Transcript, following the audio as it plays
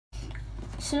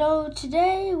So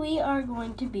today we are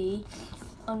going to be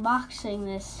unboxing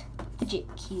this Fidget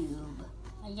Cube.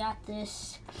 I got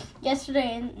this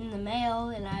yesterday in the mail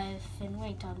and I've been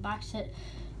waiting to unbox it.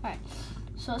 Alright,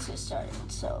 so let's get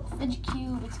started. So Fidget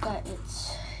Cube, it's got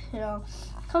its,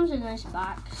 comes in a nice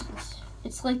box.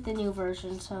 It's like the new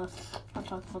version, so I'll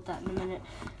talk about that in a minute.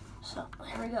 So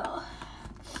here we go.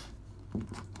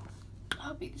 I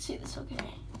hope you can see this okay.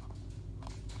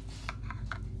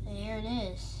 There it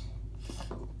is.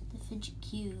 The Fidget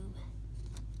Cube.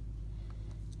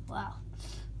 Wow.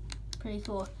 Pretty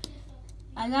cool.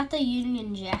 I got the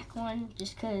Union Jack one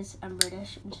just because I'm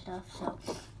British and stuff, so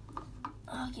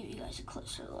I'll give you guys a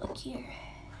closer look here.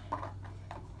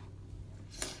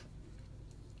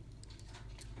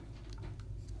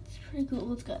 It's pretty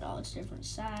cool. It's got all its different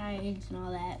sides and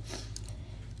all that.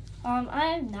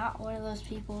 I'm not one of those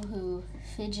people who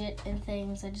fidget and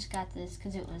things. I just got this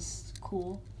because it was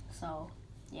cool. So,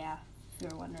 yeah, if you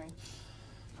were wondering.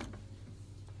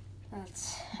 I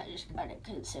just got it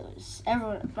because it was,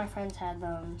 my friends had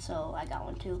them, so I got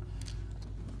one too.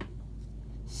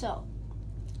 So,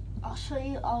 I'll show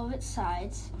you all of its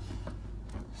sides.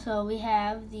 So we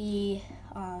have the,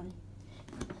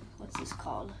 what's this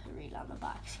called? I read on the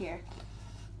box here.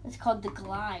 It's called the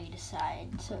glide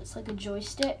side. So it's like a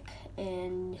joystick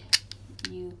and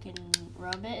you can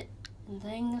rub it and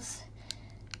things.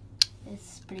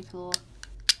 It's pretty cool.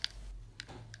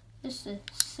 Just a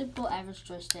simple average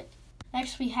joystick.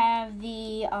 Next we have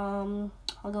the, I'll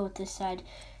go with this side.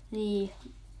 The,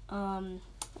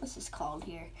 what's this called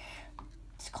here?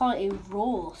 It's called a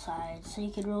roll side. So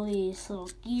you can roll these little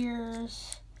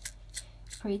gears.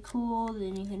 Pretty cool.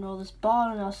 Then you can roll this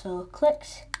ball and also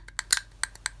clicks.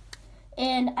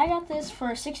 And I got this for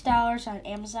 $6 on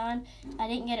Amazon. I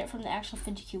didn't get it from the actual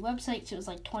Fidget Cube website, so it was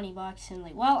like 20 bucks. And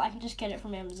well, I can just get it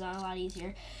from Amazon, a lot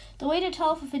easier. The way to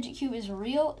tell if a Fidget Cube is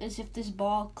real is if this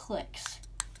ball clicks.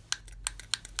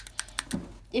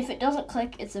 If it doesn't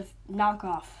click, it's a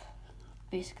knockoff,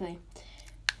 basically.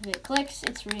 If it clicks,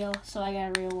 it's real, so I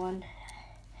got a real one.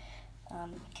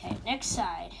 Okay, next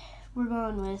side, we're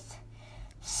going with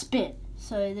spin.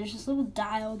 So there's this little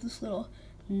dial, this little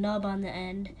nub on the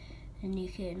end. And you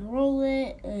can roll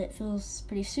it, and it feels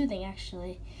pretty soothing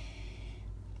actually.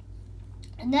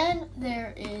 And then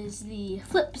there is the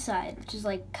flip side, which is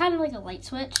like kind of like a light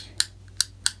switch.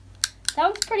 That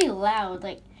one's pretty loud.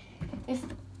 Like, if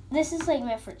this is like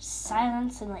meant for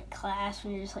silence in like class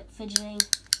when you're just like fidgeting,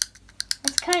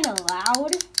 it's kind of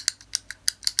loud.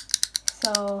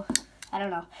 So I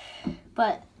don't know.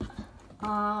 But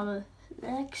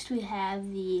next we have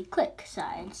the click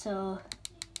side. So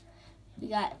we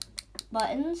got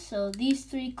buttons, so these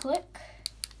three click,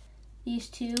 these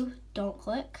two don't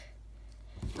click.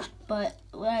 But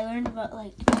what I learned about,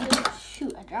 like,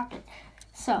 shoot, I dropped it.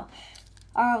 So,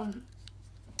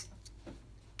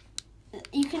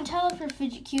 you can tell if your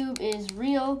Fidget Cube is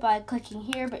real by clicking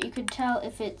here, but you can tell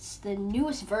if it's the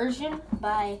newest version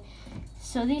by,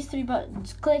 so these three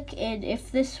buttons click, and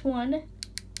if this one,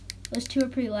 those two are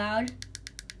pretty loud.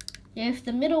 If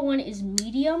the middle one is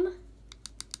medium,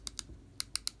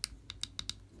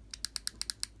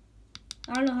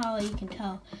 I don't know how you can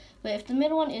tell, but if the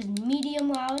middle one is medium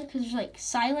loud, because there's like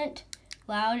silent,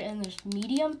 loud, and there's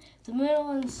medium. If the middle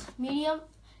one's medium,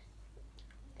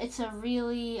 it's a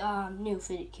really new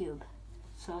Fidget Cube.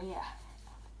 So yeah.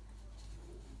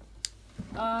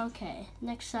 Okay,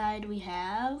 next side we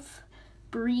have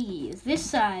breathe. This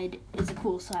side is a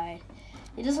cool side.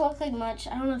 It doesn't look like much.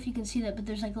 I don't know if you can see that, but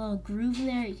there's like a little groove in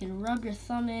there. You can rub your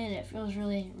thumb in. It feels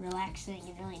really relaxing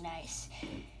and really nice.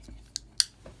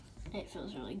 It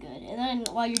feels really good. And then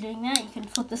while you're doing that, you can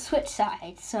flip the switch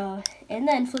side. So, and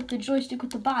then flip the joystick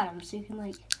with the bottom. So you can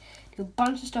like do a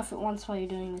bunch of stuff at once while you're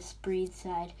doing this breathe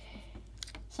side.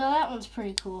 So that one's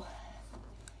pretty cool.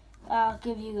 I'll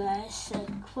give you guys a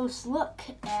close look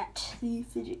at the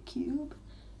Fidget Cube.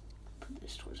 Put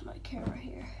this towards my camera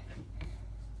here.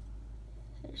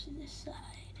 There's this side.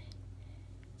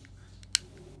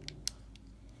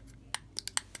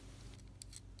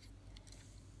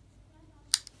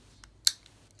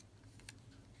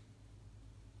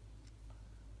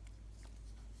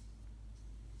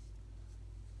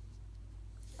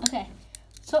 Okay,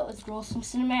 so let's roll some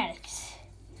cinematics.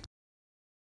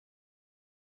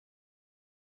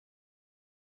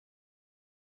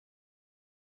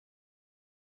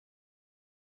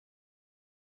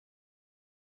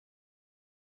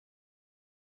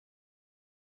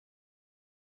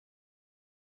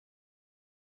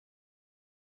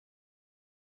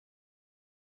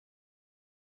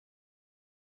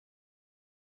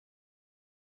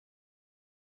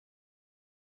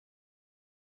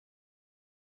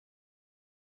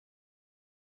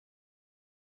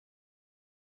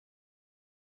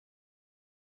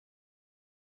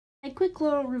 A quick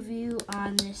little review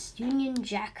on this Union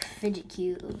Jack Fidget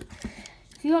Cube.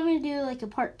 If you want me to do like a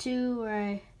part 2 where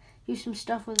I do some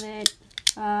stuff with it,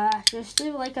 just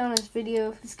leave a like on this video.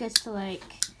 If this gets to like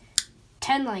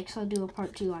 10 likes, I'll do a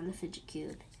part 2 on the Fidget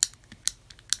Cube.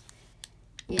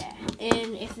 Yeah,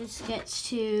 and if this gets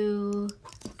to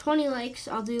 20 likes,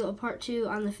 I'll do a part 2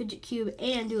 on the Fidget Cube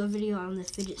and do a video on the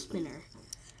fidget spinner.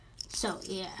 So,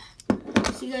 yeah.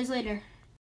 See you guys later.